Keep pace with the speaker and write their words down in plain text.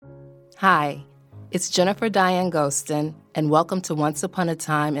Hi, it's Jennifer Diane Gostin, and welcome to Once Upon a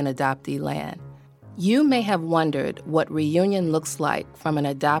Time in Adoptee Land. You may have wondered what reunion looks like from an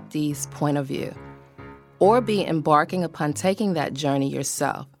adoptee's point of view, or be embarking upon taking that journey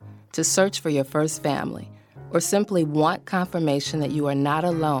yourself to search for your first family, or simply want confirmation that you are not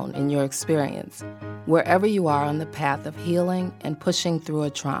alone in your experience, wherever you are on the path of healing and pushing through a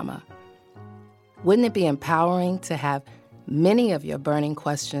trauma. Wouldn't it be empowering to have many of your burning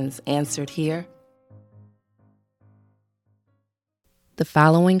questions answered here? The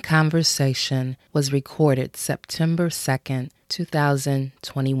following conversation was recorded September 2nd,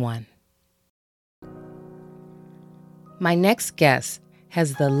 2021. My next guest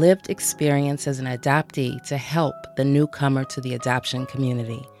has the lived experience as an adoptee to help the newcomer to the adoption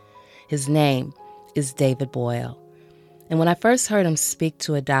community. His name is David Boyle. And when I first heard him speak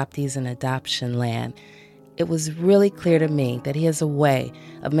to adoptees in adoption land, it was really clear to me that he has a way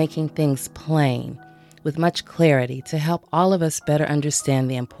of making things plain with much clarity to help all of us better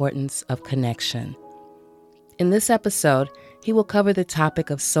understand the importance of connection. In this episode, he will cover the topic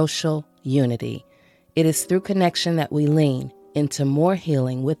of social unity. It is through connection that we lean into more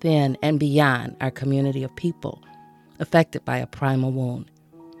healing within and beyond our community of people affected by a primal wound.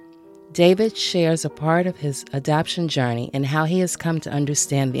 David shares a part of his adoption journey and how he has come to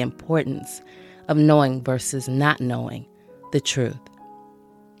understand the importance of knowing versus not knowing the truth.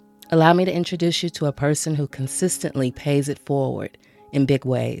 Allow me to introduce you to a person who consistently pays it forward in big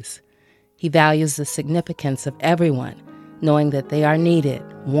ways. He values the significance of everyone, knowing that they are needed,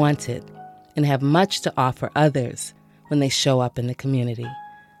 wanted, and have much to offer others when they show up in the community.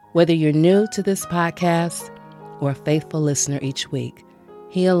 Whether you're new to this podcast or a faithful listener each week,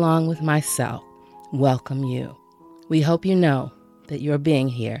 he, along with myself, welcome you. We hope you know that your being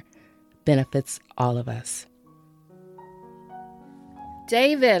here benefits all of us.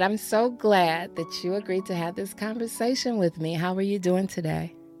 David, I'm so glad that you agreed to have this conversation with me. How are you doing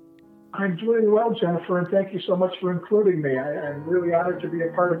today? I'm doing well, Jennifer, and thank you so much for including me. I'm really honored to be a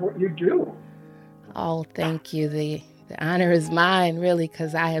part of what you do. Oh, thank you. The honor is mine, really,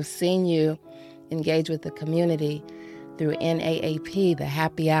 because I have seen you engage with the community through NAAP, the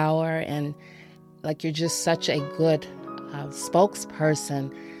happy hour, and you're just such a good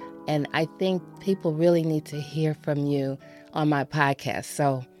spokesperson. And I think people really need to hear from you on my podcast.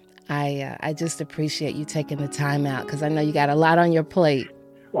 So I just appreciate you taking the time out because I know you got a lot on your plate.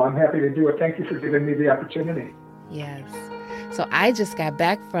 Well, I'm happy to do it. Thank you for giving me the opportunity. Yes. So I just got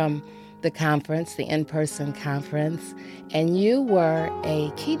back from the conference, the in-person conference, and you were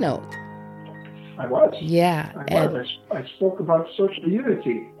a keynote. I was. Yeah. I spoke about social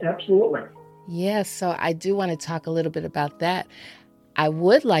unity. Absolutely. Yes. So I do want to talk a little bit about that. I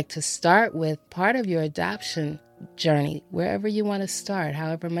would like to start with part of your adoption journey, wherever you want to start,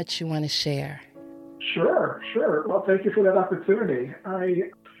 however much you want to share. Sure. Well, thank you for that opportunity.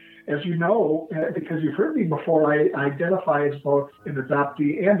 As you know, because you've heard me before, I identify as both an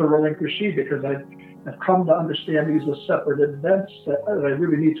adoptee and a relinquishee because I've come to understand these as separate events that I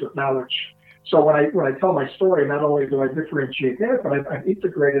really need to acknowledge. So when I tell my story, not only do I differentiate that, but I've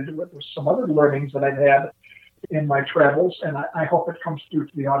integrated it with some other learnings that I've had in my travels, and I hope it comes through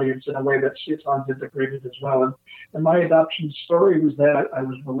to the audience in a way that sounds integrated as well. And my adoption story was that I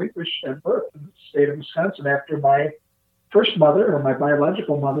was relinquished at birth in the state of Wisconsin after my first mother, or my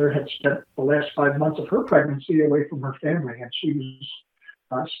biological mother, had spent the last 5 months of her pregnancy away from her family, and she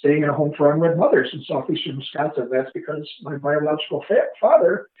was staying in a home for unwed mothers in southeastern Wisconsin. That's because my biological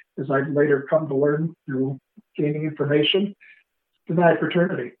father, as I've later come to learn through gaining information, denied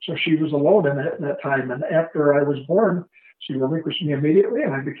paternity. So she was alone in that time. And after I was born, she relinquished me immediately,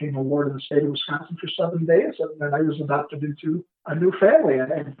 and I became a ward in the state of Wisconsin for 7 days. And then I was adopted into a new family.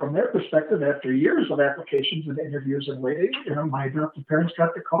 And from their perspective, after years of applications and interviews and waiting, my adopted parents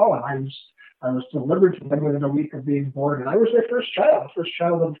got the call, and I was delivered to them within a week of being born. And I was their first child. The first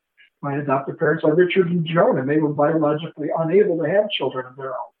child of my adopted parents are Richard and Joan, and they were biologically unable to have children of their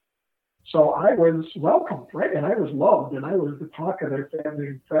own. So I was welcomed, right? And I was loved, and I was the talk of their family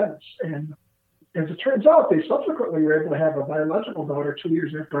and friends. And as it turns out, they subsequently were able to have a biological daughter 2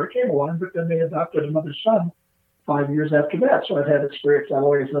 years after I came along, but then they adopted another son 5 years after that. So I've had experience not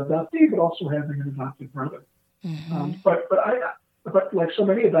only as an adoptee, but also having an adopted brother. Mm-hmm. But like so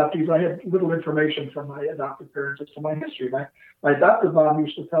many adoptees, I had little information from my adopted parents as to my history. My adoptive mom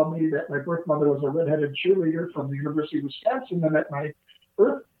used to tell me that my birth mother was a redheaded cheerleader from the University of Wisconsin, and that my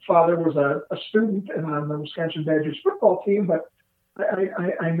birth father was a student and on the Wisconsin Badgers football team, but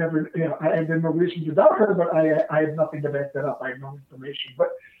I never, I had no reason to doubt her, but I had nothing to back that up. I had no information. But,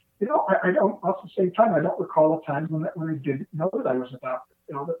 I don't, at the same time, I don't recall a time when I didn't know that I was adopted.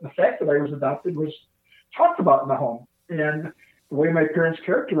 The fact that I was adopted was talked about in the home. And the way my parents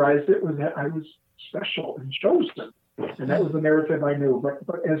characterized it was that I was special and chosen. And that was the narrative I knew.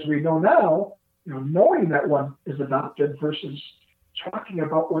 But as we know now, knowing that one is adopted versus talking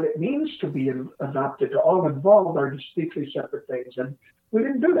about what it means to be adopted, all involved are distinctly separate things. And we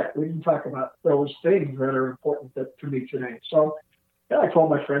didn't do that. We didn't talk about those things that are important to me today. So I told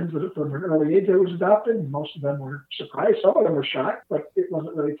my friends that from an early age I was adopted, and most of them were surprised. Some of them were shocked, but it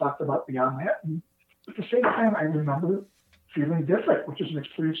wasn't really talked about beyond that. And at the same time, I remember feeling different, which is an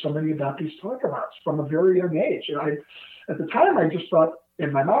experience so many adoptees talk about from a very young age. And at the time, I just thought,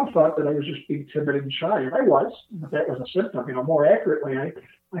 and my mom thought that I was just being timid and shy, and I was, but that was a symptom. More accurately, I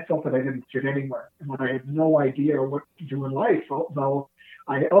felt that I didn't fit anywhere, and that I had no idea what to do in life, though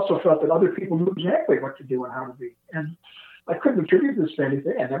I also felt that other people knew exactly what to do and how to be. And I couldn't attribute this to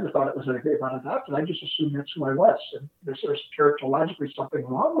anything. I never thought it was anything about adopted. I just assumed that's who I was. And there's characterologically something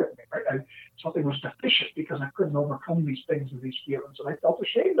wrong with me, right? Something was deficient because I couldn't overcome these things and these feelings, and I felt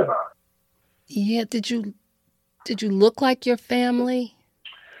ashamed about it. Yeah. Did you look like your family?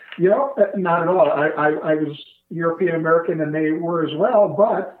 Not at all. I was European American, and they were as well,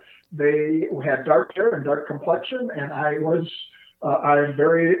 but they had dark hair and dark complexion, and I'm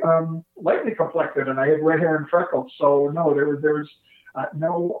very lightly complected, and I had red hair and freckles. So no, there was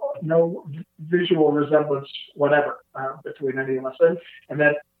no visual resemblance whatever between any of us, and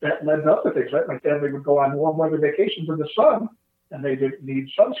that led to other things. Right, my family would go on warm weather vacations in the sun, and they didn't need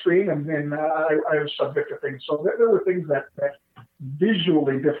sunscreen, and then I was subject to things. So there were things that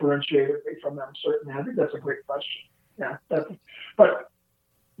visually differentiated me from them. Certainly, I think that's a great question. Yeah, but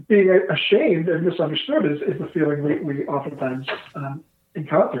being ashamed and misunderstood is the feeling we oftentimes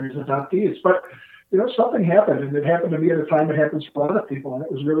encounter as adoptees. But something happened, and it happened to me at a time it happens for a lot of people, and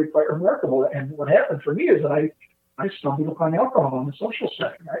it was really quite remarkable. And what happened for me is that I stumbled upon alcohol in a social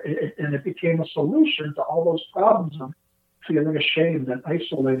setting, right? And it became a solution to all those problems of feeling ashamed and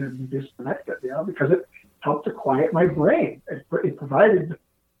isolated and disconnected, because it helped to quiet my brain. It provided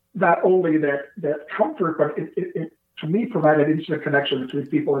not only that comfort, but it to me provided instant connection between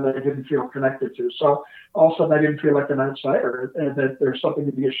people that I didn't feel connected to. So all of a sudden I didn't feel like an outsider, and that there's something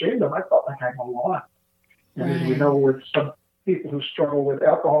to be ashamed of. I felt like I belonged. And as we know, with some people who struggle with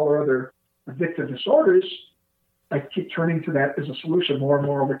alcohol or other addictive disorders, I keep turning to that as a solution more and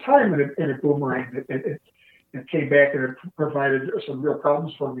more over time, and it boomeranged. It came back and it provided some real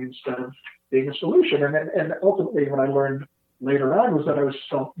problems for me instead of being a solution. And ultimately, what I learned later on was that I was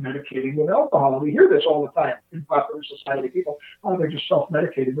self-medicating with alcohol. And we hear this all the time in popular society. People, they're just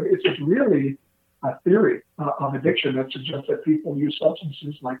self-medicating. But it's just really a theory of addiction that suggests that people use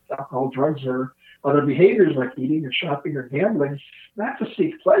substances like alcohol, drugs, or other behaviors like eating or shopping or gambling, not to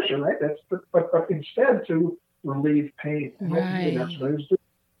seek pleasure, right? But instead to relieve pain. And ultimately, that's what I was doing.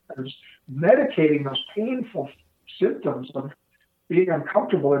 I was medicating those painful symptoms of being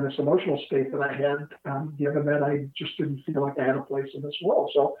uncomfortable in this emotional state that I had, given that I just didn't feel like I had a place in this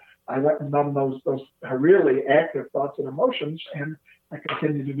world. So I went and numbed those really active thoughts and emotions, and I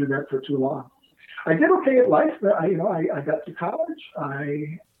continued to do that for too long. I did okay at life. I got to college.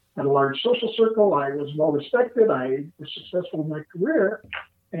 I had a large social circle. I was well respected. I was successful in my career.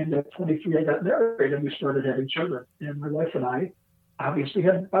 And at 23, I got married, and we started having children. And my wife and I obviously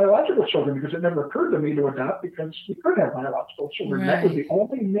had biological children, because it never occurred to me to adopt, because we could have biological children. Right. That was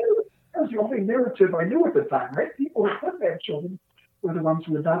the only narrative I knew at the time, right? People who could have children were the ones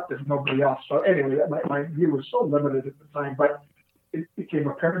who adopted, nobody else. So anyway, my view was so limited at the time, but it became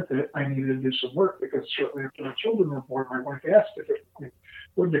apparent that I needed to do some work, because shortly after my children were born, my wife asked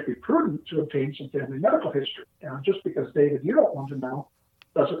wouldn't it be prudent to obtain some family medical history? Just because, David, you don't want to know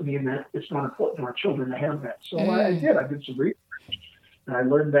doesn't mean that it's not important to our children to have that. So I did. I did some research. And I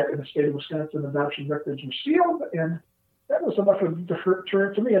learned that in the state of Wisconsin, adoption records were sealed, and that was enough of a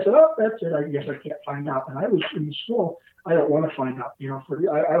deterrent to me. I said, that's it. I guess I can't find out. And I was in school. I don't want to find out. I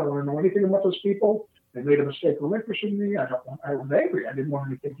don't want to know anything about those people. They made a mistake relinquishing me. I was angry. I didn't want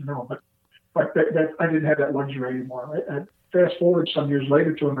anything to know. But that I didn't have that luxury anymore. Right? And fast forward some years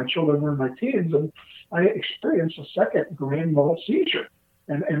later to when my children were in my teens, and I experienced a second grand mal seizure,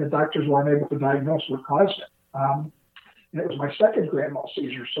 and the doctors weren't able to diagnose what caused it. And it was my second grand mal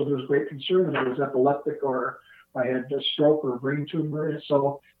seizure, so there was great concern that I was epileptic, or I had a stroke or a brain tumor.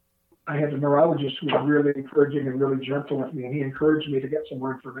 So I had a neurologist who was really encouraging and really gentle with me, and he encouraged me to get some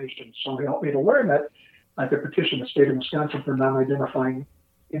more information. So he helped me to learn that I could petition the state of Wisconsin for non-identifying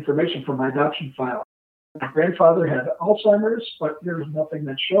information from my adoption file. My grandfather had Alzheimer's, but there was nothing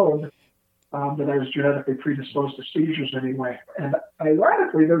that showed that I was genetically predisposed to seizures anyway. And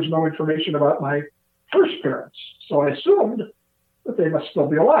ironically, there was no information about my first parents. So I assumed but they must still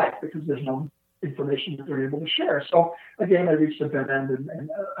be alive because there's no information that they're able to share. So again, I reached a dead end, and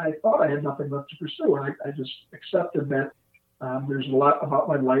I thought I had nothing left to pursue. And I just accepted that there's a lot about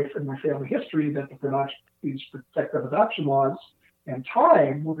my life and my family history that these protective adoption laws and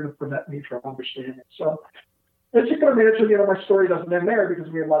time were going to prevent me from understanding. So as you can imagine, my story doesn't end there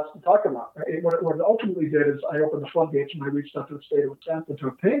because we have lots to talk about. Right? What it ultimately did is I opened the floodgates and I reached out to the state of Wisconsin to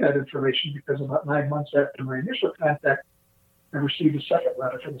obtain that information, because about 9 months after my initial contact, I received a second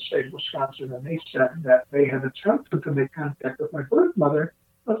letter from the state of Wisconsin, and they said that they had attempted to make contact with my birth mother,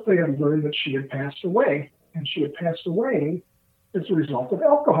 but they had learned that she had passed away, and she had passed away as a result of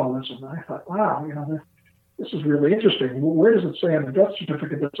alcoholism. And I thought, wow, this is really interesting. Where does it say on the death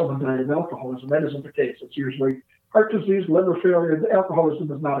certificate that someone died of alcoholism? That isn't the case. It's usually heart disease, liver failure. Alcoholism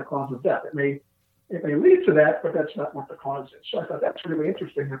is not a cause of death. It may lead to that, but that's not what the cause is. So I thought that's really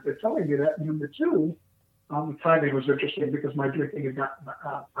interesting that they're telling me that. And number two, the timing was interesting because my drinking had gotten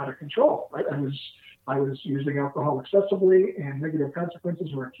out of control. Right, I was using alcohol excessively, and negative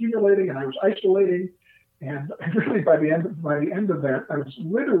consequences were accumulating, and I was isolating. And really, by the end of that, I was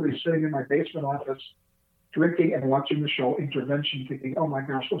literally sitting in my basement office, drinking and watching the show Intervention, thinking, "Oh my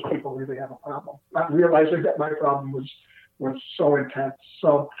gosh, those people really have a problem." Not realizing that my problem was so intense.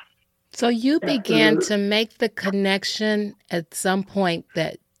 So you began to make the connection at some point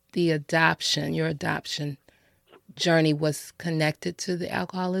that your adoption journey was connected to the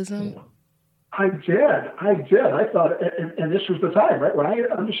alcoholism? I did. I thought, and this was the time, right, when I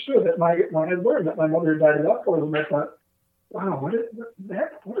understood that when I learned that my mother died of alcoholism, I thought, wow, what does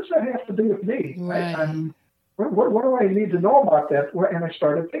that have to do with me? Right. What do I need to know about that? And I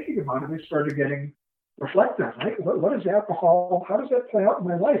started thinking about it. I started getting reflective, right? What is alcohol? How does that play out in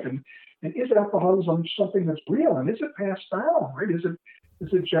my life? And is alcoholism something that's real? And is it passed down, right? Is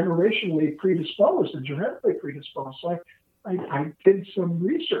it generationally predisposed and genetically predisposed? So I did some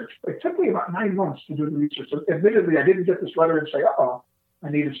research. It took me about 9 months to do the research. So admittedly, I didn't get this letter and say, I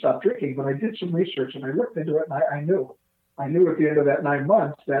need to stop drinking, but I did some research and I looked into it, and I knew at the end of that 9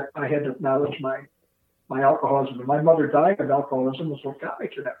 months that I had to acknowledge my alcoholism. And my mother dying of alcoholism was what got me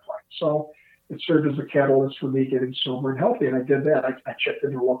to that point. So it served as a catalyst for me getting sober and healthy, and I did that. I checked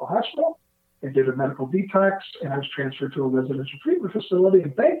into a local hospital, I did a medical detox, and I was transferred to a residential treatment facility,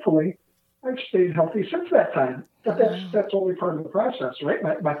 and thankfully, I've stayed healthy since that time. But that's only part of the process, right?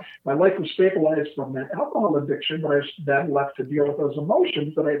 My life was stabilized from that alcohol addiction, but I was then left to deal with those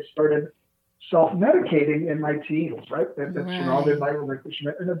emotions that I had started self-medicating in my teens, right? That surrounded my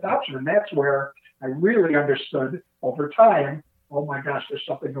relinquishment and adoption. And that's where I really understood over time, oh my gosh, there's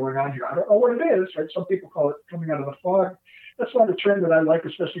something going on here. I don't know what it is, right? Some people call it coming out of the fog. That's not a term that I like,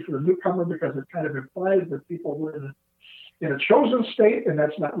 especially for the newcomer, because it kind of implies that people were in a chosen state, and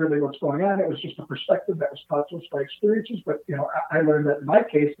that's not really what's going on. It was just a perspective that was taught to us by experiences. But, I learned that in my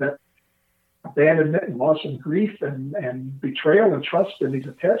case that abandonment and loss and grief and betrayal and trust and these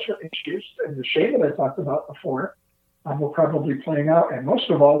attachment issues and the shame that I talked about before were probably playing out. And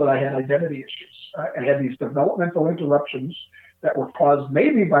most of all, that I had identity issues. I had these developmental interruptions that were caused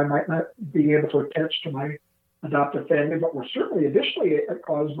maybe by my not being able to attach to my adoptive family, but were certainly additionally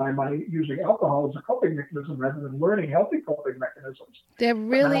caused by my using alcohol as a coping mechanism rather than learning healthy coping mechanisms. There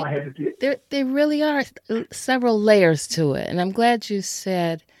really are several layers to it. And I'm glad you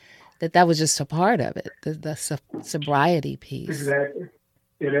said that was just a part of it, the sobriety piece. Exactly.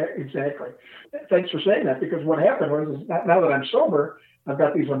 Exactly. Thanks for saying that, because what happened was now that I'm sober, I've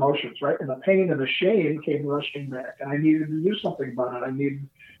got these emotions, right? And the pain and the shame came rushing back, and I needed to do something about it.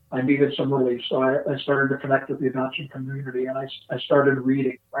 I needed some relief. So I started to connect with the adoption community, and I started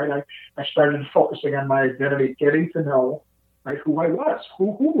reading, right? I started focusing on my identity, getting to know, right, who I was.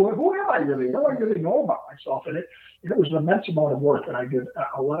 Who am I really? What do I really know about myself? And it was an immense amount of work, and I did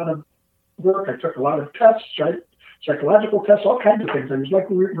a lot of work. I took a lot of tests, right? Psychological tests, all kinds of things. I was like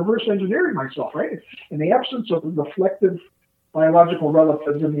reverse engineering myself, right? In the absence of reflective biological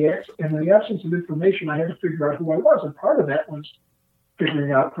relatives, in the absence of information, I had to figure out who I was. And part of that was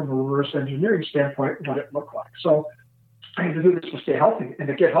figuring out from a reverse engineering standpoint what it looked like. So I had to do this to stay healthy and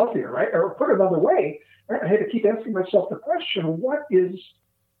to get healthier, right? Or put it another way, right? I had to keep asking myself the question, what is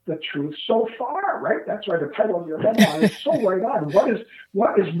the truth so far, right? That's why the title of your memoir is so right on.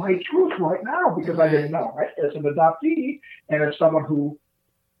 What is my truth right now? Because I didn't know, right? As an adoptee and as someone who,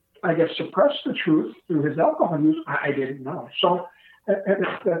 I guess, suppressed the truth through his alcohol use, I didn't know. So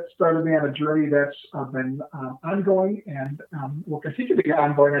that started me on a journey that's been ongoing and will continue to be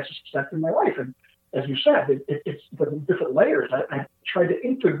ongoing, I suspect, in my life. And as you said, it's the different layers. I tried to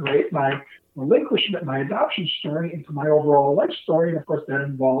integrate my relinquishment, my adoption story into my overall life story. And of course, that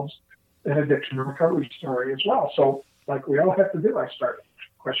involves an addiction recovery story as well. So like we all have to do. I started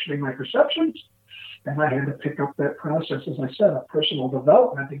questioning my perceptions, and I had to pick up that process, as I said, of personal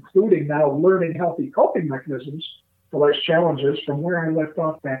development, including now learning healthy coping mechanisms for life's challenges from where I left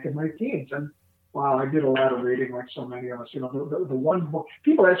off back in my teens. And wow, I did a lot of reading, like so many of us. You know, the one book,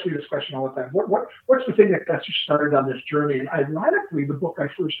 people ask me this question all the time. What's the thing that got you started on this journey? And ironically, the book I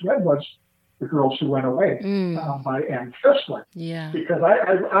first read was The Girls Who Went Away by Ann Fisler. Yeah. Because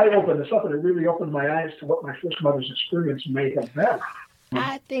I opened this up, and it really opened my eyes to what my first mother's experience may have been.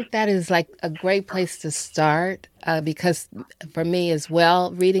 I think that is like a great place to start because for me as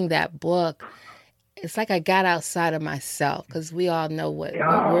well, reading that book, it's like I got outside of myself because we all know what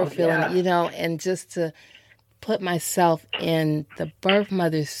we're feeling, you know, and just to put myself in the birth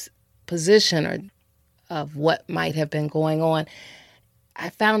mother's position or of what might have been going on, I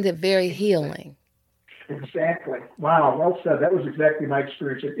found it very healing. Exactly. Wow. Well said. That was exactly my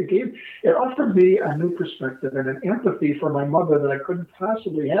experience. It offered me a new perspective and an empathy for my mother that I couldn't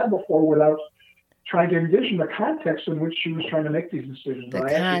possibly have before without trying to envision the context in which she was trying to make these decisions. The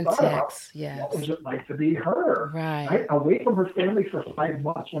context, yes. What was it like to be her? Right. Away from her family for 5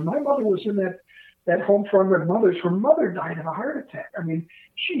 months. When my mother was in that home for unwed mothers, her mother died of a heart attack. I mean,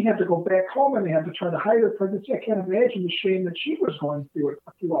 she had to go back home and they had to try to hide her pregnancy. I can't imagine the shame that she was going through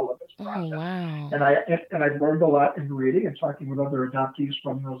all of this process. Oh, wow. And I learned a lot in reading and talking with other adoptees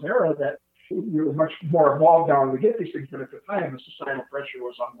from those era that we were much more evolved now to get these things, but at the time, the societal pressure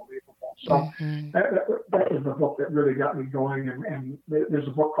was unbelievable. So that was the book that really got me going. And there's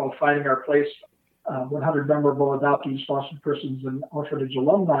a book called Finding Our Place, 100 Memorable Adoptees, Foster Persons, and Orphanage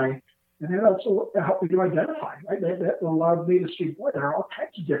Alumni. And that also helped me to identify. Right? That allowed me to see, boy, there are all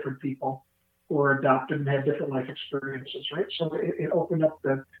kinds of different people who are adopted and have different life experiences, right? So it opened up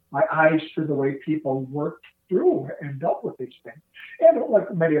my eyes to the way people worked through and dealt with these things. And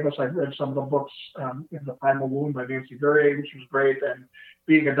like many of us, I've read some of the books in the Primal Wound by Nancy Verrier, which was great, and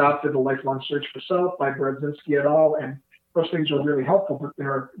Being Adopted, A Lifelong Search for Self by Brodzinski et al. And those things are really helpful, but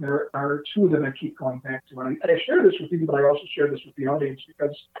there are two that I keep going back to. And I share this with you, but I also share this with the audience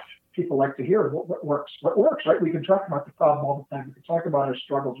because people like to hear what works, right? We can talk about the problem all the time. We can talk about our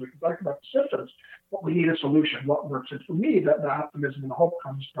struggles. We can talk about the symptoms, but we need a solution, what works. And for me, the optimism and the hope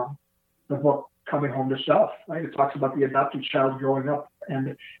comes from the book Coming Home to Self, right? It talks about the adopted child growing up,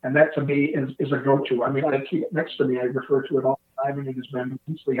 and that to me is a go-to. I mean, I keep it next to me. I refer to it all the time, and it has been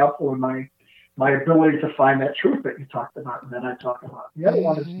immensely helpful in my ability to find that truth that you talked about and that I talk about. The other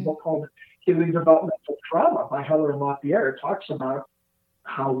one is a book called Healing Developmental Trauma by Heller and LaPierre. It talks about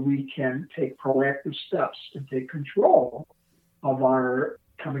how we can take proactive steps and take control of our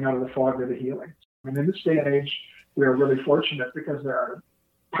coming out of the fog of the healing. And in this day and age, we are really fortunate because there are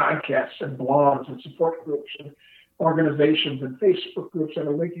podcasts and blogs and support groups and organizations and Facebook groups that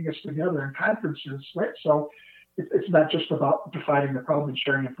are linking us together and conferences, right? So it's not just about defining the problem and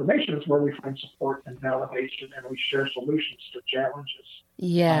sharing information. It's where we find support and validation and we share solutions to challenges.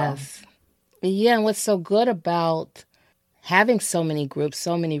 Yes. And what's so good about having so many groups,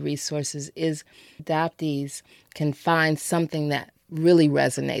 so many resources is adoptees can find something that really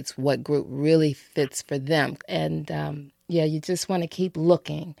resonates, what group really fits for them. And you just want to keep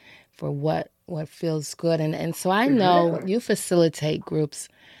looking for what feels good. And so I know you facilitate groups.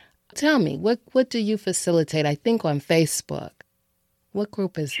 Tell me, what do you facilitate? I think on Facebook. What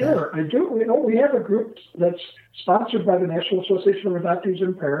group is that? Sure, I do. We have a group that's sponsored by the National Association of Adoptees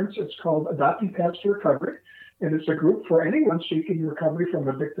and Parents. It's called Adoptee Paths to Recovery. And it's a group for anyone seeking recovery from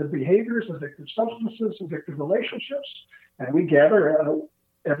addictive behaviors, addictive substances, addictive relationships. And we gather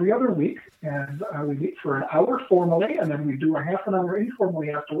every other week, and we meet for an hour formally, and then we do a half an hour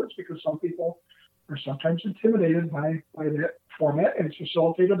informally afterwards because some people are sometimes intimidated by that format. And it's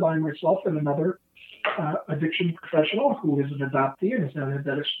facilitated by myself and another addiction professional who is an adoptee and has had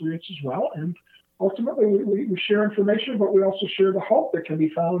that experience as well. And ultimately, we share information, but we also share the hope that can be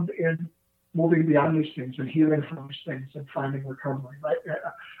found in moving beyond these things and healing from these things and finding recovery, right?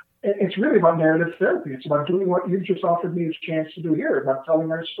 It's really about narrative therapy. It's about doing what you've just offered me a chance to do here, about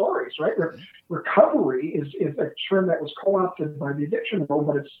telling our stories, right? Recovery is a term that was co-opted by the addiction world,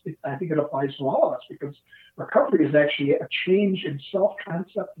 but I think it applies to all of us because recovery is actually a change in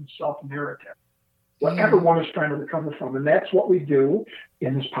self-concept and self-narrative, what everyone is trying to recover from. And that's what we do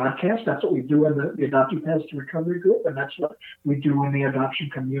in this podcast. That's what we do in the Adoptee Paths to Recovery group. And that's what we do in the adoption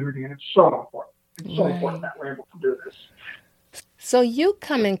community. And it's so important. It's so important that we're able to do this. So you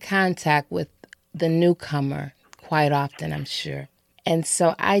come in contact with the newcomer quite often, I'm sure. And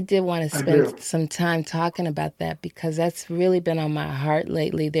so I did want to spend some time talking about that because that's really been on my heart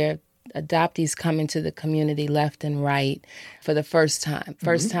lately. There adoptees come into the community left and right for the first time.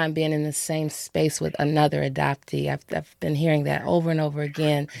 First time being in the same space with another adoptee. I've been hearing that over and over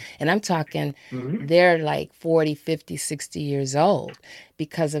again. And I'm talking, they're like 40, 50, 60 years old.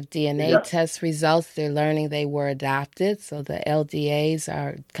 Because of DNA test results, they're learning they were adopted. So the LDAs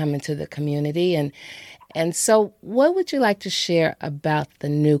are coming to the community. And so what would you like to share about the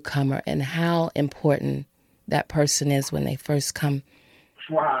newcomer and how important that person is when they first come?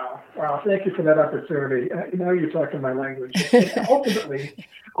 Wow. Thank you for that opportunity. Now you're talking my language. ultimately,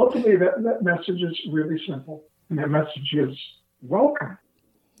 that message is really simple. And that message is welcome.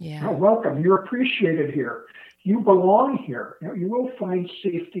 Yeah. Welcome. You're appreciated here. You belong here. You will find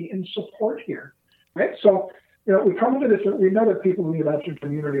safety and support here. Right? So, we come into this, we know that people in the adoption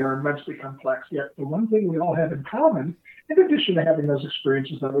community are immensely complex, yet the one thing we all have in common, in addition to having those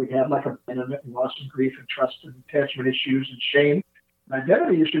experiences that we had, like abandonment and loss and grief and trust and attachment issues and shame and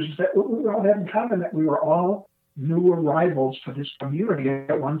identity issues, is that we all have in common that we were all new arrivals to this community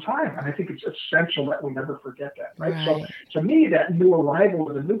at one time. And I think it's essential that we never forget that, right? So to me, that new arrival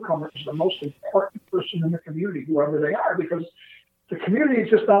or the newcomer is the most important person in the community, whoever they are, because the community is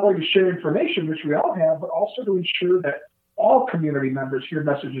just not only to share information, which we all have, but also to ensure that all community members hear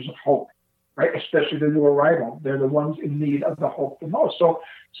messages of hope, right? Especially the new arrival. They're the ones in need of the hope the most. So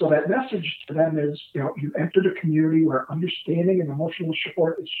that message to them is, you've entered a community where understanding and emotional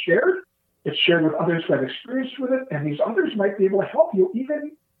support is shared. It's shared with others who have experience with it, and these others might be able to help you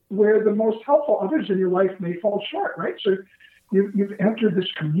even where the most helpful others in your life may fall short, right? So you've entered this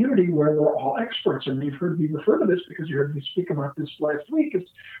community where we're all experts, and you've heard me refer to this because you heard me speak about this last week.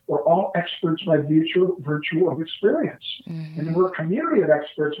 We're all experts by virtue of experience. And we're a community of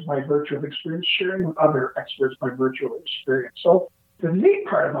experts by virtue of experience, sharing with other experts by virtue of experience. So the neat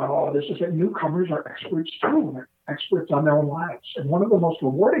part about all of this is that newcomers are experts too. They're experts on their own lives. And one of the most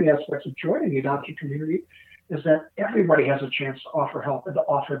rewarding aspects of joining the adoption community is that everybody has a chance to offer help and to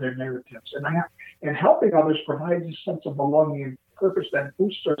offer their narratives. And helping others provides a sense of belonging and purpose that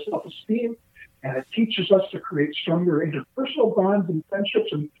boosts our self-esteem, and it teaches us to create stronger interpersonal bonds and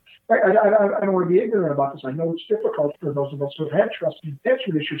friendships. And I don't want to be ignorant about this. I know it's difficult for those of us who have had trust and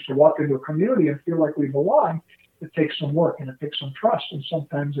attachment issues to walk into a community and feel like we belong. It takes some work and it takes some trust, and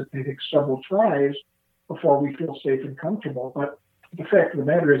sometimes it may take several tries before we feel safe and comfortable. But the fact of the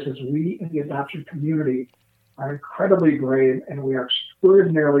matter is we in the adoption community are incredibly brave, and we are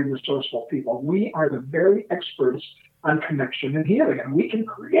extraordinarily resourceful people. We are the very experts on connection and healing, and we can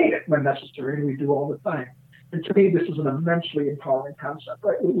create it when necessary, and we do all the time. And to me, this is an immensely empowering concept.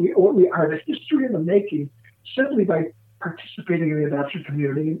 Right? We are the history in the making simply by participating in the adoption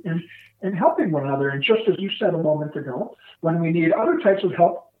community and helping one another. And just as you said a moment ago, when we need other types of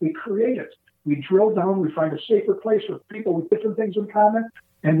help, we create it. We drill down, we find a safer place with people with different things in common,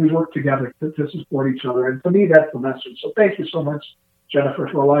 and we work together to support each other. And to me, that's the message. So thank you so much, Jennifer,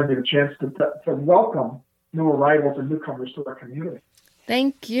 for allowing me the chance to welcome new arrivals and newcomers to our community.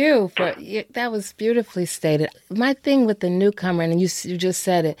 Thank you. That was beautifully stated. My thing with the newcomer, and you just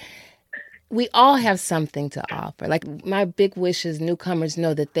said it, we all have something to offer. Like, my big wish is newcomers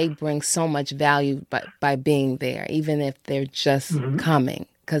know that they bring so much value by being there, even if they're just coming,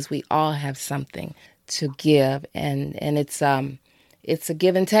 because we all have something to give, and it's a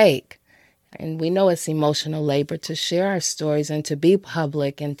give and take. And we know it's emotional labor to share our stories and to be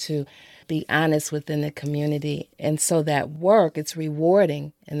public and to be honest within the community. And so that work, it's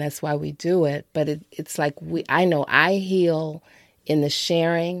rewarding, and that's why we do it. But it's like I know I heal in the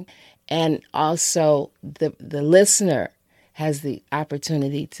sharing, and also the listener has the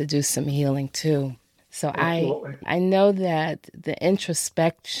opportunity to do some healing too. So Absolutely. I know that the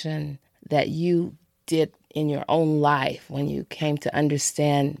introspection that you did in your own life when you came to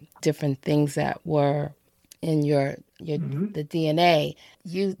understand different things that were in your the DNA,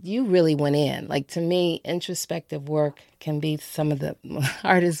 you really went in. Like, to me, introspective work can be some of the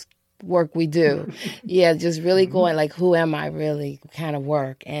hardest work we do. Yeah, just really going like, who am I really kind of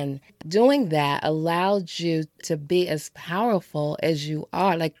work. And doing that allowed you to be as powerful as you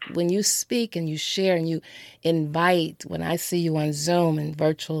are. Like, when you speak and you share and you invite, when I see you on Zoom and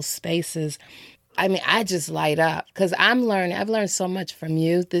virtual spaces, I mean, I just light up because I've learned so much from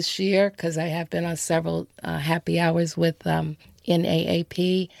you this year, because I have been on several happy hours with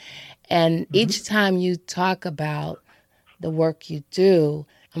NAAP. And each time you talk about the work you do,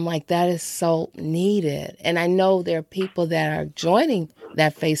 I'm like, that is so needed. And I know there are people that are joining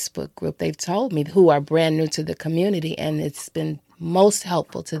that Facebook group, they've told me, who are brand new to the community, and it's been most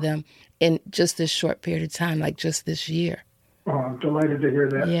helpful to them in just this short period of time, like just this year. Oh, I'm delighted to hear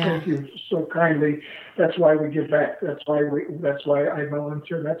that. Yeah. Thank you so kindly. That's why we give back. That's why I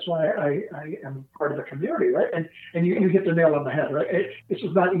volunteer. That's why I am part of the community, right? And you hit the nail on the head, right? This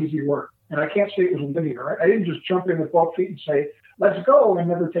is not easy work. And I can't say it was linear, right? I didn't just jump in with both feet and say, let's go, and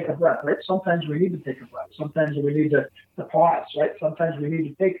never take a breath, right? Sometimes we need to take a breath. Sometimes we need to pause, right? Sometimes we need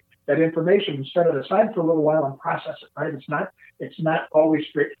to take that information and set it aside for a little while and process it, right? It's not always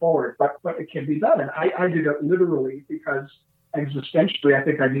straightforward, but it can be done. And I did it literally because existentially, I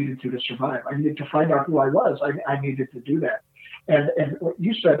think I needed to survive. I needed to find out who I was. I needed to do that. And what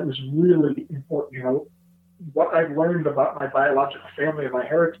you said was really important. You know, what I've learned about my biological family and my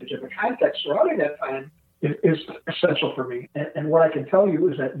heritage and the context surrounding that time is essential for me. And what I can tell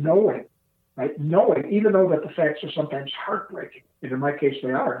you is that knowing, even though that the facts are sometimes heartbreaking, and in my case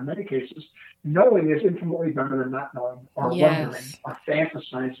they are, in many cases, knowing is infinitely better than not knowing, or wondering, or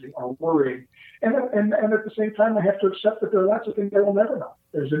fantasizing, or worrying. And at the same time, I have to accept that there are lots of things I will never know.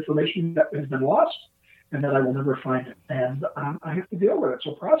 There's information that has been lost, and that I will never find it. And I have to deal with it.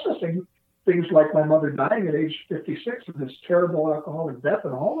 So processing things like my mother dying at age 56 of this terrible alcoholic death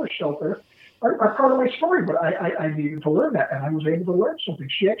in a homeless shelter are part of my story, but I needed to learn that, and I was able to learn something.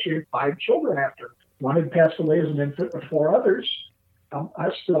 She actually had 5 children after. One had passed away as an infant, but 4 others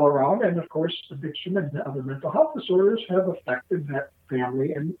are still around, and of course, addiction and other mental health disorders have affected that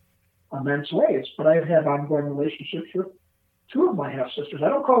family in immense ways. But I've had ongoing relationships with 2 of my half-sisters. I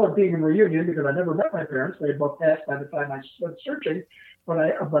don't call it being in reunion because I never met my parents. They had both passed by the time I started searching, but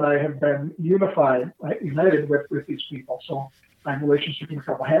I have been united with these people. So I have a relationship with a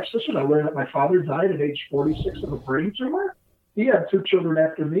couple half-sisters. I learned that my father died at age 46 of a brain tumor. He had 2 children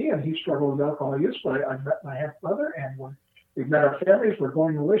after me, and he struggled with alcohol use, but I met my half-brother, and we've met our families. We're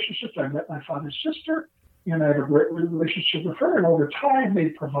going in relationships. I met my father's sister, and I have a great relationship with her. And over time, they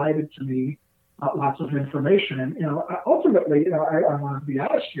provided to me lots of information. And, ultimately, I want to be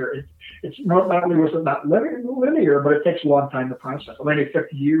honest here. It's not only was it not linear, but it takes a long time to process. I mean, it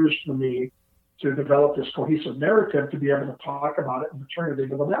took years for me to develop this cohesive narrative to be able to talk about it and turn it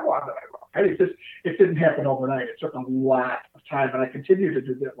into the memoir that I wrote. It didn't happen overnight. It took a lot of time, and I continue to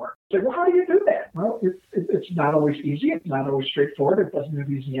do that work. Say, well, how do you do that? Well, it's not always easy. It's not always straightforward. It doesn't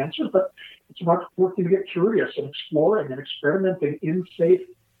have easy answers, but it's about working to get curious and exploring and experimenting in safe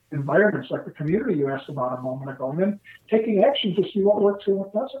environments like the community you asked about a moment ago, and then taking action to see what works and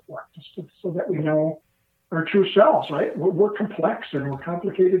what doesn't work, so that we know our true selves, right? We're complex and we're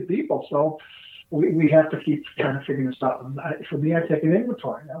complicated people, so we have to keep kind of figuring this out. And for me, I take an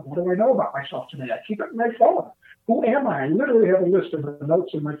inventory. Now, what do I know about myself today? I keep it in my phone. Who am I? I literally have a list of the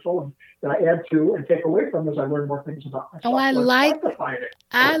notes in my phone that I add to and take away from as I learn more things about myself. Oh, I like that.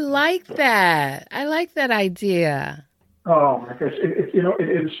 I like that idea. Oh my gosh,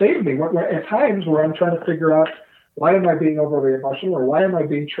 it saved me. At times where I'm trying to figure out why am I being overly emotional, or why am I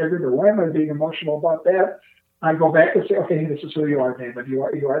being triggered, or why am I being emotional about that, I go back and say, okay, this is who you are, David. You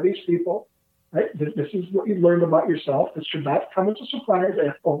are these people. Right? This is what you've learned about yourself. This should not come as a surprise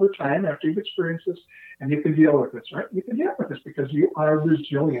over time after you've experienced this, and you can deal with this, right? You can deal with this because you are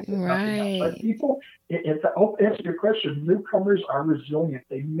resilient. Right. Else, right? People, to answer your question, newcomers are resilient.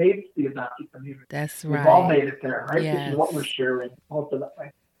 They made it to the adopted community. That's right. We've all made it there, right? Yes. This is what we're sharing ultimately.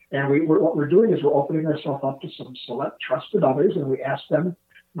 And what we're doing is we're opening ourselves up to some select trusted others, and we ask them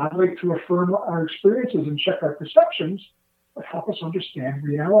not only to affirm our experiences and check our perceptions, but help us understand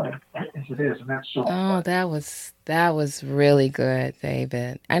reality as it is, and that's so. Oh, that was really good,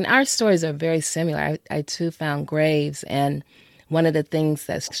 David. And our stories are very similar. I too found graves, and one of the things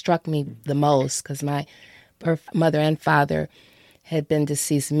that struck me the most, because my mother and father had been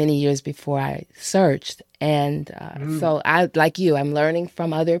deceased many years before I searched, and so I, like you, I'm learning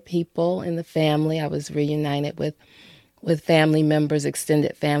from other people in the family. I was reunited with family members,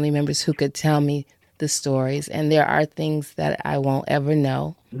 extended family members who could tell me the stories, and there are things that I won't ever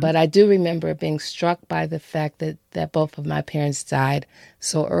know. But I do remember being struck by the fact that both of my parents died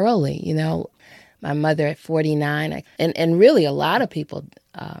so early. My mother at 49, and really a lot of people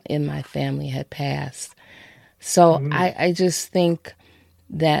in my family had passed. So I just think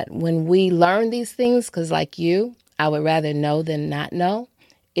that when we learn these things, because like you, I would rather know than not know,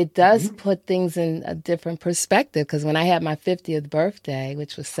 it does put things in a different perspective. Because when I had my 50th birthday,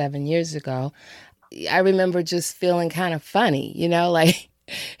 which was 7 years ago, I remember just feeling kind of funny,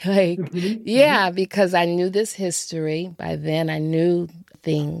 because I knew this history. By then, I knew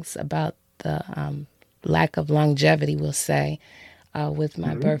things about the lack of longevity, we'll say, with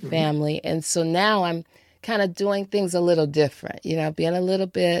my birth family. And so now I'm kind of doing things a little different, being a little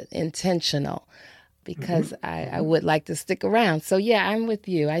bit intentional, because I would like to stick around. So, yeah, I'm with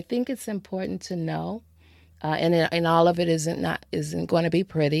you. I think it's important to know and all of it isn't going to be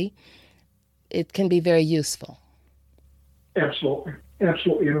pretty. It can be very useful. Absolutely,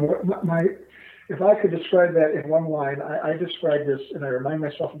 absolutely. You know, if I could describe that in one line, I describe this, and I remind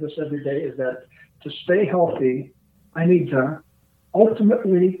myself of this every day, is that to stay healthy, I need to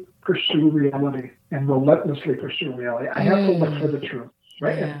ultimately pursue reality and relentlessly pursue reality. I have to look for the truth,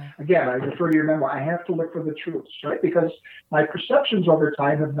 right? Yeah. And again, I refer to your memoir. I have to look for the truths, right? Because my perceptions over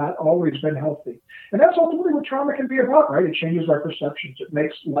time have not always been healthy. And that's ultimately what trauma can be about, right? It changes our perceptions. It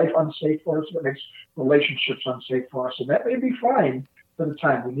makes life unsafe for us. It makes relationships unsafe for us. And that may be fine for the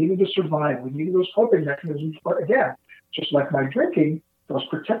time. We needed to survive. We needed those coping mechanisms. But again, just like my drinking, those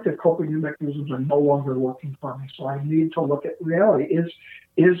protective coping mechanisms are no longer working for me. So I need to look at reality.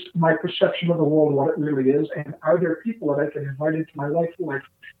 Is my perception of the world what it really is? And are there people that I can invite into my life who I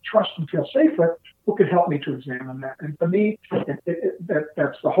trust and feel safe with, who can help me to examine that? And for me,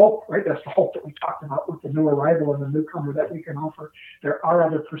 that's the hope, right? That's the hope that we talked about with the new arrival and the newcomer that we can offer. There are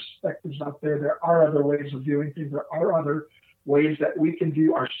other perspectives out there. There are other ways of viewing things. There are other ways that we can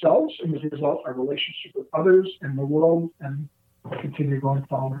view ourselves, and as a result, our relationship with others and the world, and continue going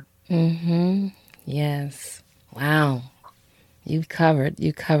forward. Mm-hmm. Yes. Wow. You covered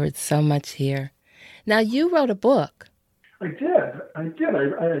so much here. Now, you wrote a book. I did.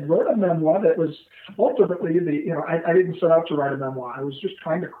 I wrote a memoir that was ultimately I didn't set out to write a memoir. I was just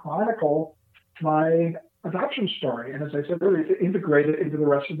trying to chronicle my adoption story. And as I said earlier, to integrate it into the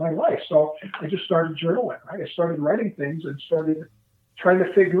rest of my life. So I just started journaling, right? I started writing things and started trying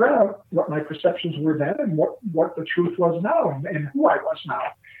to figure out what my perceptions were then and what the truth was now and who I was now.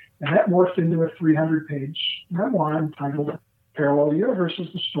 And that morphed into a 300-page memoir entitled Parallel Universes,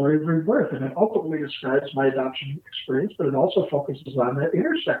 the Story of Rebirth. And it ultimately describes my adoption experience, but it also focuses on that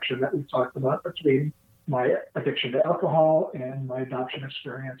intersection that we talked about between my addiction to alcohol and my adoption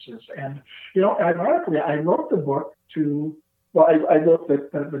experiences. And, ironically, I wrote the book I wrote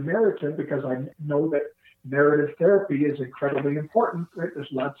the narrative because I know that narrative therapy is incredibly important, right? There's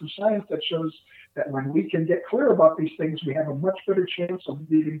lots of science that shows that when we can get clear about these things, we have a much better chance of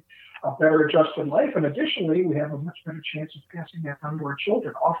leading a better adjusted life. And additionally, we have a much better chance of passing that on to our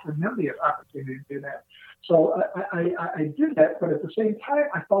children, offering them the opportunity to do that. So I did that, but at the same time,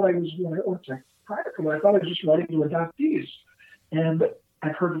 I thought I was practical. I thought I was just writing to adoptees. And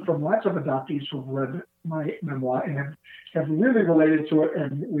I've heard from lots of adoptees who've read my memoir and have really related to it,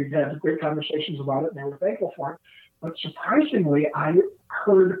 and we've had great conversations about it, and they were thankful for it. But surprisingly, I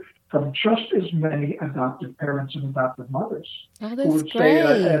heard from just as many adoptive parents and adoptive mothers who would great. Say,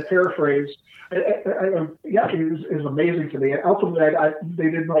 and I paraphrase, it was amazing to me. And ultimately, they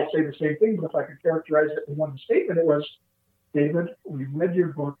didn't all say the same thing, but if I could characterize it in one statement, it was, David, we read your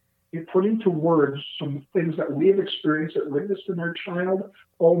book. You put into words some things that we have experienced, that witnessed in our child.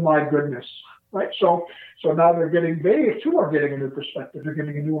 Oh my goodness, right? So now they too are getting a new perspective. They're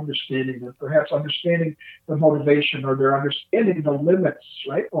getting a new understanding, and perhaps understanding the motivation, or they're understanding the limits,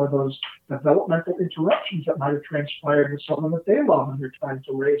 right? Or those developmental interruptions that might have transpired with someone that they love and they're trying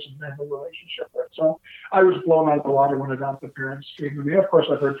to raise and have a relationship with. So I was blown out of the water when adoptive parents came to me. Of course,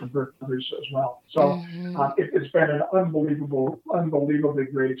 I've heard from birth mothers as well. So it's been an unbelievably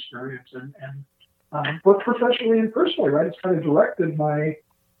great experience, and both professionally and personally, right? It's kind of directed my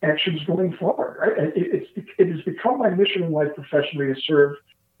actions going forward, right? It has become my mission in life professionally to serve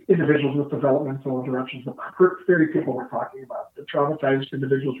individuals with developmental interruptions, the very people we're talking about, the traumatized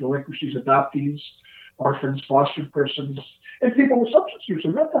individuals, relinquishees, adoptees, orphans, fostered persons, and people with substance use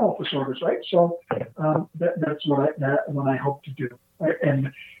and mental health disorders, right? So that's what I hope to do, right?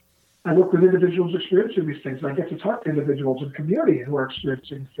 And I work with individuals experiencing these things, and I get to talk to individuals in community who are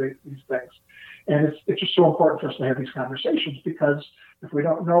experiencing these things. And it's just so important for us to have these conversations, because if we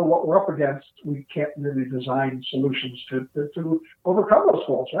don't know what we're up against, we can't really design solutions to overcome those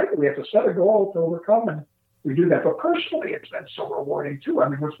goals, right? We have to set a goal to overcome, and we do that. But personally, it's been so rewarding too. I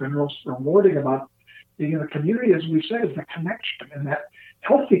mean, what's been most rewarding about being in a community, as we said, is the connection, and that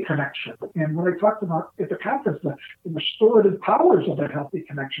healthy connection. And what I talked about at the conference, the restorative powers of that healthy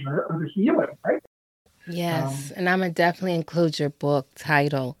connection are the healing, right? Yes, and I'm going to definitely include your book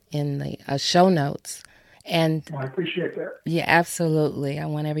title in the show notes. And I appreciate that. Yeah, absolutely. I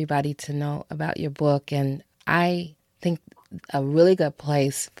want everybody to know about your book. And I think a really good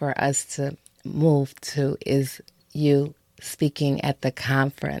place for us to move to is you speaking at the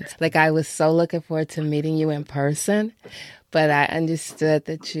conference. Like, I was so looking forward to meeting you in person, but I understood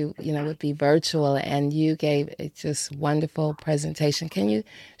that you would be virtual, and you gave a just wonderful presentation. Can you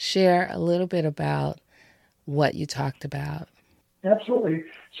share a little bit about what you talked about? Absolutely.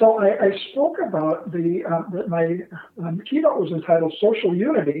 So I spoke about my keynote was entitled Social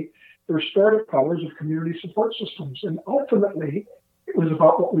Unity, the restorative powers of community support systems. And ultimately, it was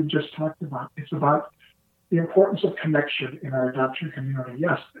about what we just talked about. It's about the importance of connection in our adoption community.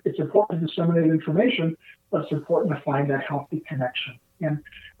 Yes, it's important to disseminate information, but it's important to find that healthy connection. And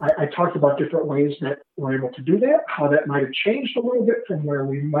I talked about different ways that we're able to do that, how that might have changed a little bit from where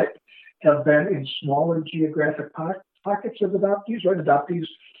we might have been in smaller geographic pockets of adoptees, right? Adoptees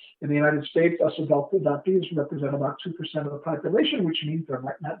in the United States, us adult adoptees represent about 2% of the population, which means there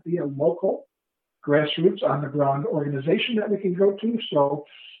might not be a local grassroots on the ground organization that we can go to. So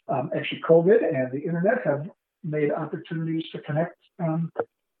actually COVID and the internet have made opportunities to connect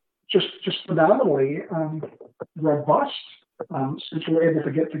just phenomenally robust since we're able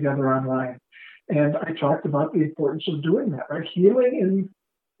to get together online. And I talked about the importance of doing that, right? Healing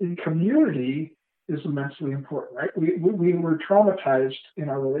in community is immensely important, right? We were traumatized in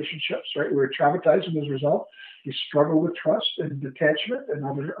our relationships, right? We were traumatized, and as a result, we struggle with trust and detachment and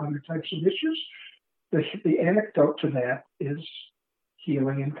other types of issues. The antidote to that is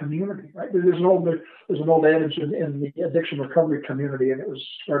healing in community, right? There's an old adage in the addiction recovery community, and it was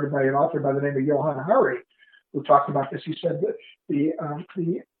started by an author by the name of Johann Hari, who talked about this. He said that the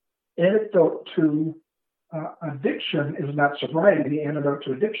antidote to addiction is not sobriety. The antidote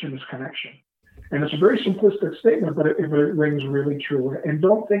to addiction is connection. And it's a very simplistic statement, but it rings really true. And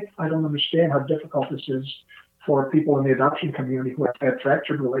don't think I don't understand how difficult this is for people in the adoption community who have had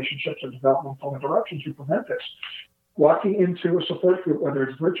fractured relationships and developmental interruptions to prevent this. Walking into a support group, whether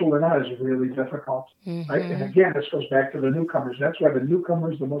it's virtual or not, is really difficult. Mm-hmm. Right? And again, this goes back to the newcomers. That's why the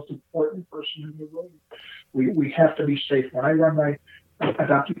newcomer is the most important person in the room. We have to be safe. When I run my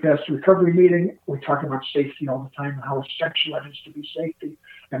Adoptee Paths to Recovery meeting, we talk about safety all the time and how essential it is to be safety,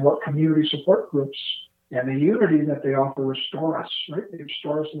 and what community support groups and the unity that they offer restore us, right? They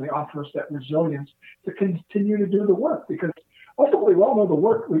restore us and they offer us that resilience to continue to do the work, because ultimately we all know the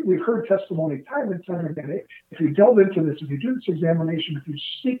work. We've heard testimony time and time again. If you delve into this, if you do this examination, if you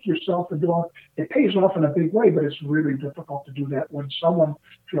seek yourself and do all, it pays off in a big way, but it's really difficult to do that when someone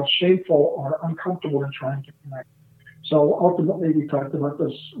feels shameful or uncomfortable in trying to connect. So ultimately, we talked about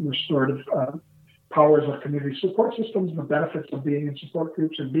those restorative powers of community support systems, the benefits of being in support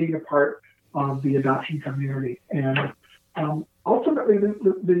groups and being a part of the adoption community. And ultimately,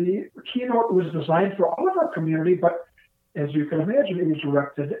 the keynote was designed for all of our community, but as you can imagine, it was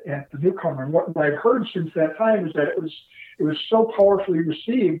directed at the newcomer. And what I've heard since that time is that it was so powerfully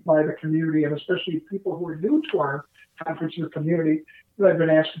received by the community, and especially people who are new to our conference in the community, that I've been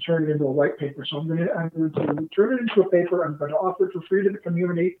asked to turn it into a white paper. So I'm going to turn it into a paper. I'm going to offer it for free to the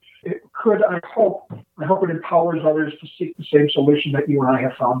community. I hope it empowers others to seek the same solution that you and I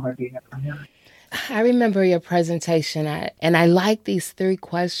have found by being at the community. I remember your presentation, and I like these 3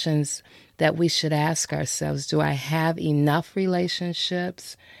 questions that we should ask ourselves. Do I have enough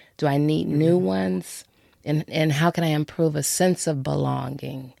relationships? Do I need new ones? And how can I improve a sense of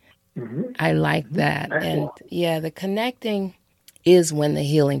belonging? Mm-hmm. I like that. Excellent. And yeah, the connecting is when the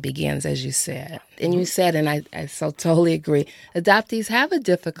healing begins, as you said. And you said, and I so totally agree, adoptees have a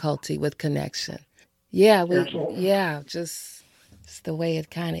difficulty with connection. Yeah, just it's the way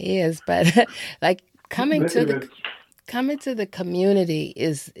it kind of is. But like coming to the community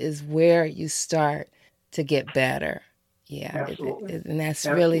is where you start to get better. Yeah, and that's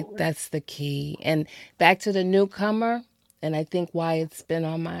really, that's the key. And back to the newcomer, and I think why it's been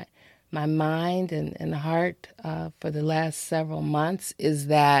on my mind and heart for the last several months is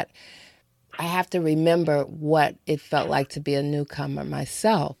that I have to remember what it felt like to be a newcomer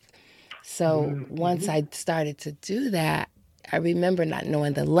myself. So once I started to do that, I remember not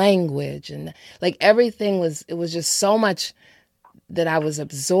knowing the language and like everything it was just so much that I was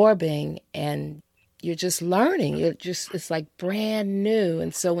absorbing, and you're just learning. It's like brand new.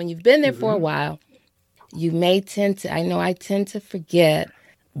 And so when you've been there for a while, you may tend to forget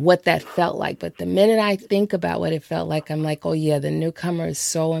what that felt like. But the minute I think about what it felt like, I'm like, oh yeah, the newcomer is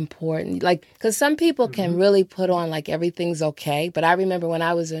so important. Like, because some people can really put on like everything's okay. But I remember when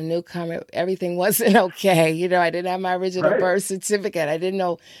I was a newcomer, everything wasn't okay. You know, I didn't have my original birth certificate. I didn't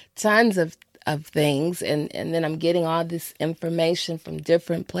know tons of things. And then I'm getting all this information from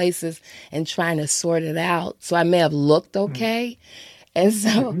different places and trying to sort it out. So I may have looked okay. And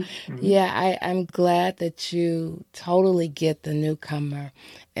so, yeah, I'm glad that you totally get the newcomer,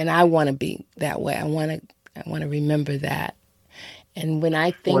 and I want to be that way. I want to remember that. And when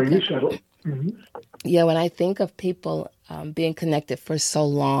I think, when I think of people being connected for so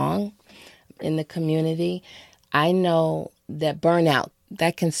long in the community, I know that burnout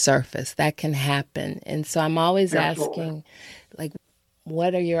that can surface, that can happen, and so I'm always asking, like,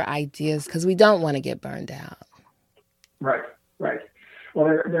 what are your ideas? Because we don't want to get burned out. Right. Well,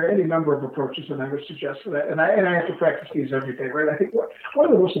 there are any number of approaches, and I would suggest that. And I have to practice these every day, right? I think one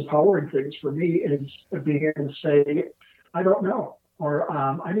of the most empowering things for me is being able to say, I don't know, or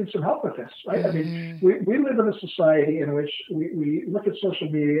I need some help with this, right? I mean, we live in a society in which we look at social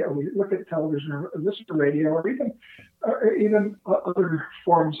media, or we look at television, or listen to radio, or even other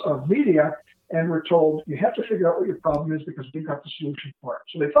forms of media, and we're told you have to figure out what your problem is because we've got the solution for it.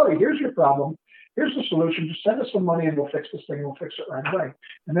 So they tell you, here's your problem, here's the solution, just send us some money and we'll fix this thing, and we'll fix it right away.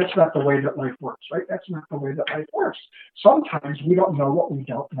 And that's not the way that life works, right? That's not the way that life works. Sometimes we don't know what we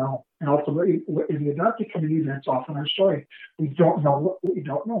don't know. And ultimately, in the adopted community, that's often our story. We don't know what we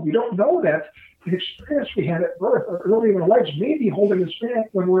don't know. We don't know that the experience we had at birth or early in our lives may be holding us back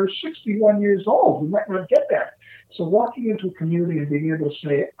when we're 61 years old. We might not get that. So walking into a community and being able to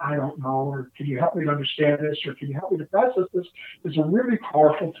say, I don't know, or can you help me to understand this, or can you help me to process this, is a really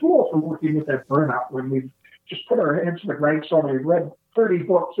powerful tool for working with that burnout when we've just put our hands to the grindstone and we've read 30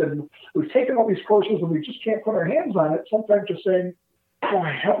 books and we've taken all these courses and we just can't put our hands on it. Sometimes just saying, boy,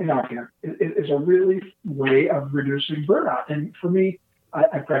 help me out here is a really way of reducing burnout. And for me,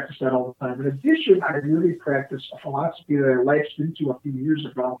 I practice that all the time. In addition, I really practice a philosophy that I latched into a few years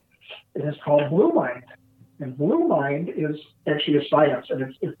ago. It is called Blue Mind. And Blue Mind is actually a science,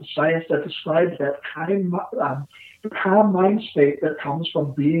 and it's a science that describes that calm mind state that comes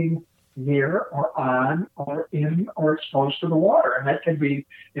from being near or on or in or exposed to the water. And that can be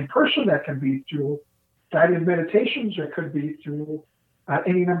in person, that can be through guided meditations, or it could be through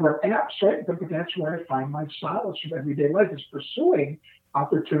any number of apps, right? But that's where I find my solace from everyday life, is pursuing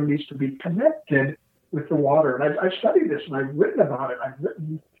opportunities to be connected with the water. And I've studied this and I've written about it. I've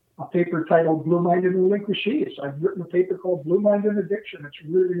written a paper titled Blue Mind and Relinquishees. I've written a paper called Blue Mind and Addiction. It's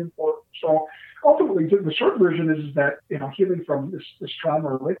really important. So ultimately, the short version is that, healing from this trauma,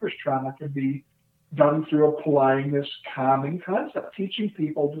 relinquished trauma, can be done through applying this calming concept, teaching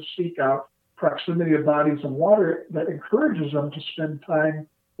people to seek out proximity of bodies and water that encourages them to spend time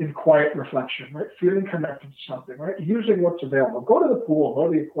in quiet reflection, right? Feeling connected to something, right? Using what's available. Go to the pool,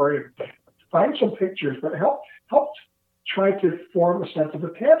 go to the aquarium, find some pictures, but help try to form a sense of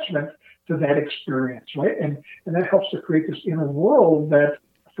attachment to that experience, right? And that helps to create this inner world that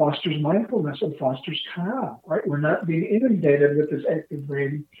fosters mindfulness and fosters calm, right? We're not being inundated with this active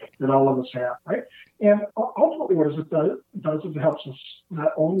brain that all of us have, right? And ultimately what it does is it helps us not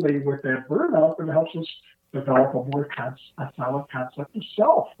only with that burnout, but it helps us develop a solid concept of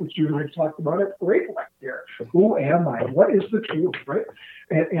self, which you and I talked about at great length here. Who am I? What is the truth, right?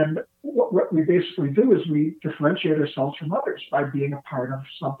 And what we basically do is we differentiate ourselves from others by being a part of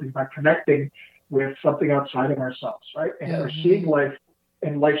something, by connecting with something outside of ourselves, right? And we're seeing life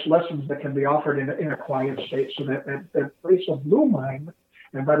and life's lessons that can be offered in a quiet state. So that place of Blue Mind,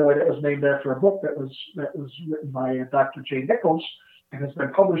 and by the way, that was named after a book that was written by Dr. Jay Nichols, and has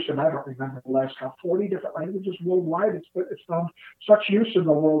been published in, I don't remember the last count, 40 different languages worldwide. It's found such use in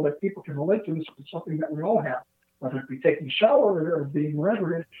the world that people can relate to this. It's something that we all have, whether it be taking a shower or being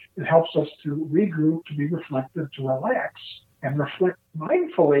wherever. It helps us to regroup, to be reflective, to relax, and reflect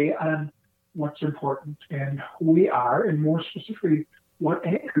mindfully on what's important and who we are, and more specifically, what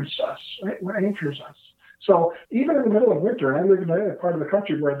anchors us, right? What anchors us. So even in the middle of winter, I live in a part of the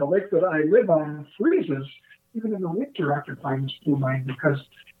country where the lake that I live on freezes. Even in the winter, I can find this Blue Mind because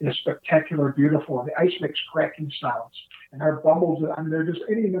it is spectacular, beautiful. The ice makes cracking sounds, and there are bubbles. I mean, there are just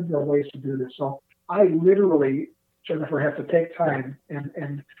any number of ways to do this. So I literally, Jennifer, have to take time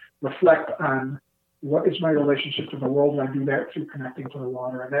and reflect on what is my relationship to the world, and I do that through connecting to the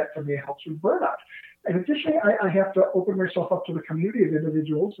water, and that, for me, helps with burnout. And additionally, I have to open myself up to the community of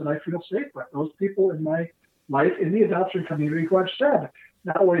individuals that I feel safe with, those people in my life in the adoption community who I've said,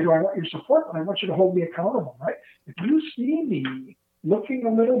 not only do I want your support, but I want you to hold me accountable, right? If you see me looking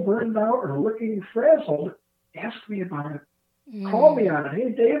a little burned out or looking frazzled, ask me about it. Call me on it. Hey,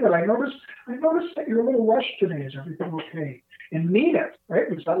 David, I noticed that you're a little rushed today. Is everything okay? And mean it, right?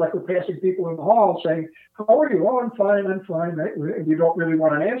 It's not like we're passing people in the hall saying, how are you? Oh, I'm fine, right? We don't really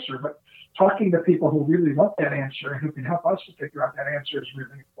want an answer, but talking to people who really want that answer and who can help us to figure out that answer is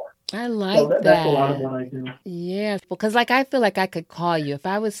really important. I like that. That's a lot of what I do. Yes, because I feel like I could call you if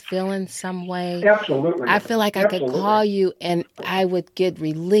I was feeling some way. Absolutely. I feel like I could call you and I would get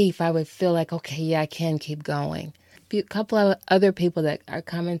relief. I would feel like, okay, yeah, I can keep going. A couple of other people that are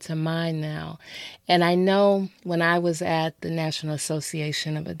coming to mind now. And I know when I was at the National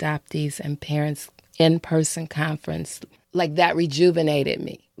Association of Adoptees and Parents in-person conference, like that rejuvenated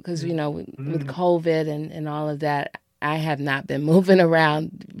me because, with COVID and all of that, I have not been moving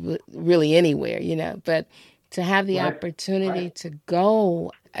around really anywhere, but to have the opportunity to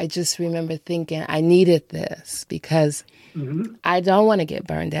go I just remember thinking I needed this because I don't want to get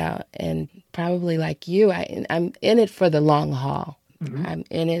burned out. And probably like you, I'm in it for the long haul. I'm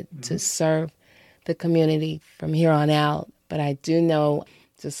in it to serve the community from here on out. But I do know,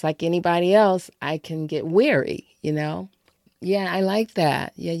 just like anybody else, I can get weary, you know? Yeah, I like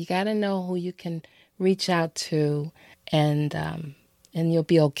that. Yeah, you got to know who you can reach out to, and you'll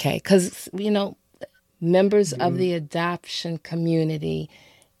be okay. Because, you know, members of the adoption community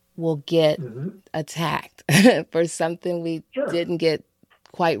will get attacked for something we didn't get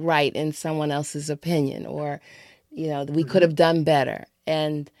quite right in someone else's opinion, or, you know, we could have done better.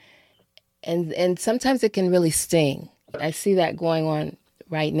 And sometimes it can really sting. I see that going on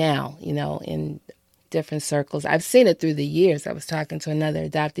right now, you know, in different circles. I've seen it through the years. I was talking to another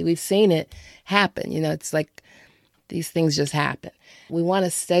adoptee. We've seen it happen. You know, it's like these things just happen. We want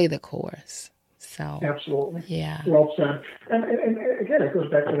to stay the course. So absolutely, yeah, well said. And again, it goes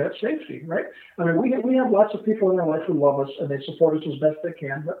back to that safety, right? I mean, we have lots of people in our life who love us and they support us as best they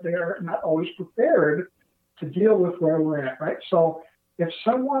can, but they are not always prepared to deal with where we're at, right? So if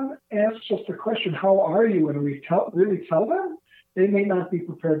someone asks us the question, "How are you?" and we really tell them, they may not be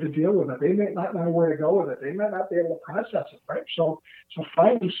prepared to deal with it. They may not know where to go with it. They may not be able to process it, right? So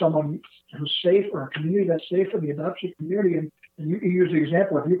finding someone who's safe, or a community that's safe in the adoption community, and you use the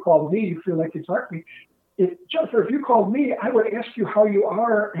example, if you called me, you feel like you talked to me. Jennifer, if you called me, I would ask you how you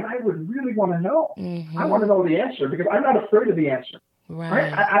are, and I would really want to know. I want to know the answer because I'm not afraid of the answer.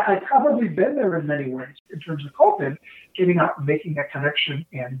 Right. I've probably been there in many ways in terms of coping, getting out and making a connection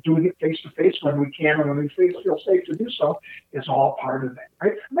and doing it face to face when we can and when we feel safe to do so is all part of it.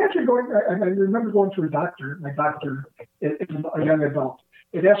 Right? Imagine I remember going to my doctor is a young adult.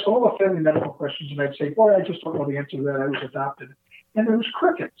 They'd ask all the family medical questions, and I'd say, "Boy, I just don't know the answer to that. I was adopted." And there was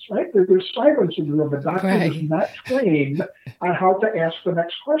crickets, right? There's silence in the room. The doctor was not trained on how to ask the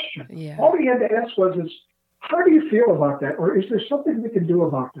next question. Yeah. All he had to ask was, "How do you feel about that?" Or, "Is there something we can do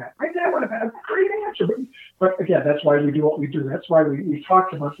about that?" Right? That would have been a great answer. But again, that's why we do what we do. That's why we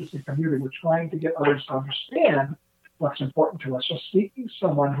talk about this in community. We're trying to get others to understand what's important to us. So seeking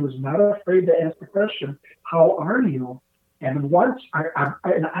someone who's not afraid to ask the question, "How are you?" And once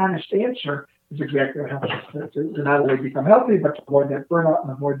an honest answer is exactly what helps us to not only become healthy, but to avoid that burnout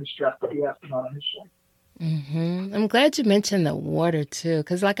and avoid the stress that you asked about initially. I'm glad you mentioned the water, too,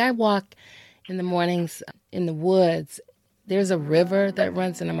 because like I walk in the mornings in the woods. There's a river that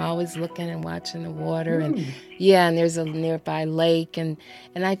runs, and I'm always looking and watching the water. And there's a nearby lake. And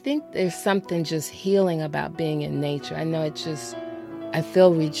I think there's something just healing about being in nature. I know I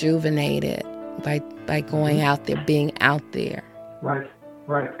feel rejuvenated by going out there, being out there. Right.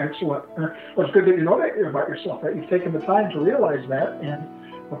 Excellent. Well, it's good that you know that about yourself, that you've taken the time to realize that. And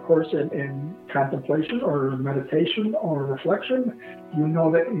of course, in contemplation or meditation or reflection, you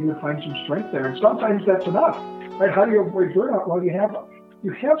know that you find some strength there. And sometimes that's enough, right? How do you avoid burnout? Well, you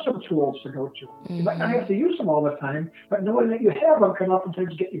have some tools to go to. You might not have to use them all the time, but knowing that you have them can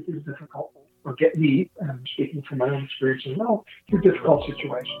oftentimes get you through difficult, or get me, and I'm speaking from my own experience as well, through difficult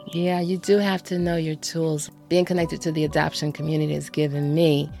situations. Yeah, you do have to know your tools. Being connected to the adoption community has given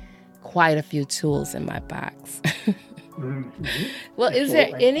me quite a few tools in my box. Well, absolutely. Is there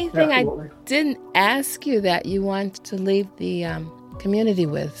anything I didn't ask you that you want to leave the community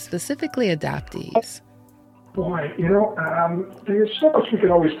with, specifically adoptees? Boy, there's so much we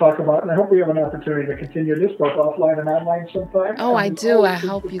could always talk about, and I hope we have an opportunity to continue this both offline and online sometime. Oh, I do. I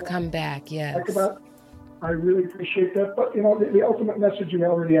hope you come back, yes. I really appreciate that. But, the ultimate message you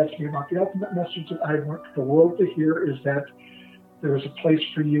already asked me about, the ultimate message that I want the world to hear is that there is a place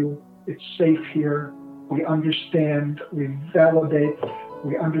for you. It's safe here. We understand. We validate.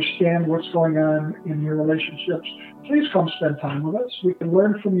 We understand what's going on in your relationships. Please come spend time with us. We can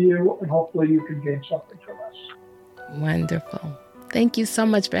learn from you, and hopefully you can gain something from us. Wonderful. Thank you so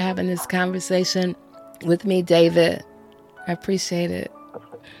much for having this conversation with me, David. I appreciate it.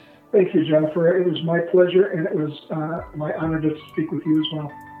 Thank you, Jennifer. It was my pleasure, and it was my honor to speak with you as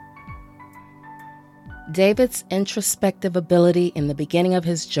well. David's introspective ability in the beginning of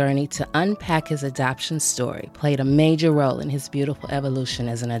his journey to unpack his adoption story played a major role in his beautiful evolution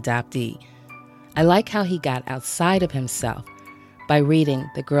as an adoptee. I like how he got outside of himself by reading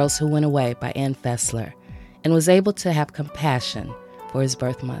The Girls Who Went Away by Ann Fessler and was able to have compassion for his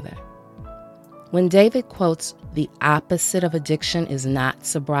birth mother. When David quotes, "The opposite of addiction is not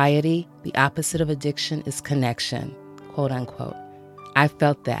sobriety, the opposite of addiction is connection," quote unquote, I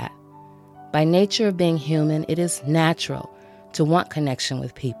felt that. By nature of being human, it is natural to want connection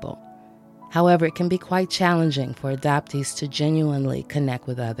with people. However, it can be quite challenging for adoptees to genuinely connect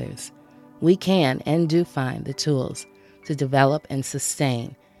with others. We can and do find the tools to develop and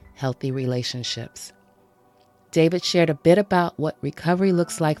sustain healthy relationships. David shared a bit about what recovery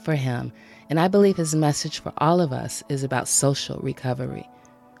looks like for him, and I believe his message for all of us is about social recovery.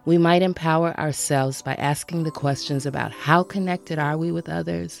 We might empower ourselves by asking the questions about how connected are we with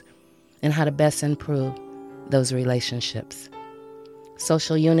others and how to best improve those relationships.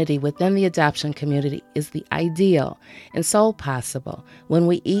 Social unity within the adoption community is the ideal and so possible when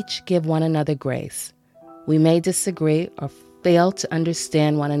we each give one another grace. We may disagree or fail to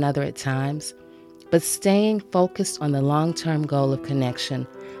understand one another at times, but staying focused on the long-term goal of connection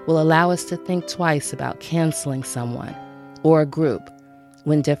will allow us to think twice about canceling someone or a group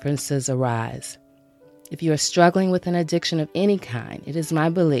when differences arise. If you are struggling with an addiction of any kind, it is my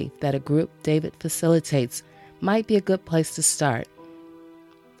belief that a group David facilitates might be a good place to start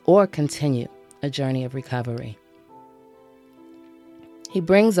or continue a journey of recovery. He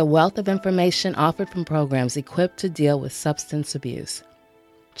brings a wealth of information offered from programs equipped to deal with substance abuse.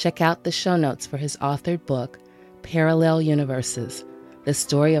 Check out the show notes for his authored book, Parallel Universes, The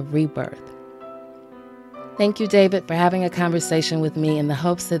Story of Rebirth. Thank you, David, for having a conversation with me in the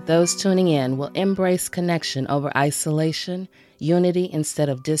hopes that those tuning in will embrace connection over isolation, unity instead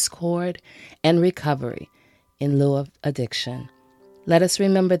of discord, and recovery in lieu of addiction. Let us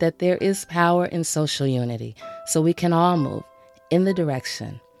remember that there is power in social unity, so we can all move in the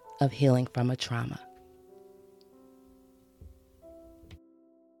direction of healing from a trauma.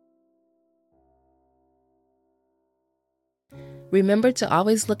 Remember to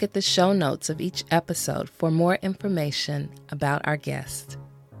always look at the show notes of each episode for more information about our guest.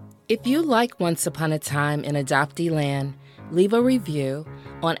 If you like Once Upon a Time in Adoptee Land, leave a review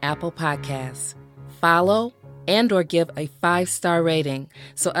on Apple Podcasts. Follow and/or give a 5-star rating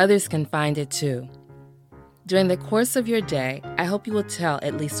so others can find it too. During the course of your day, I hope you will tell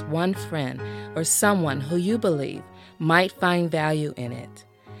at least one friend or someone who you believe might find value in it,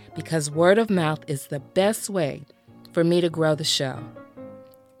 because word of mouth is the best way for me to grow the show.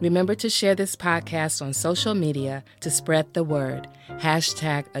 Remember to share this podcast on social media to spread the word.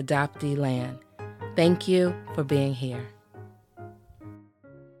 #AdopteeLand. Thank you for being here.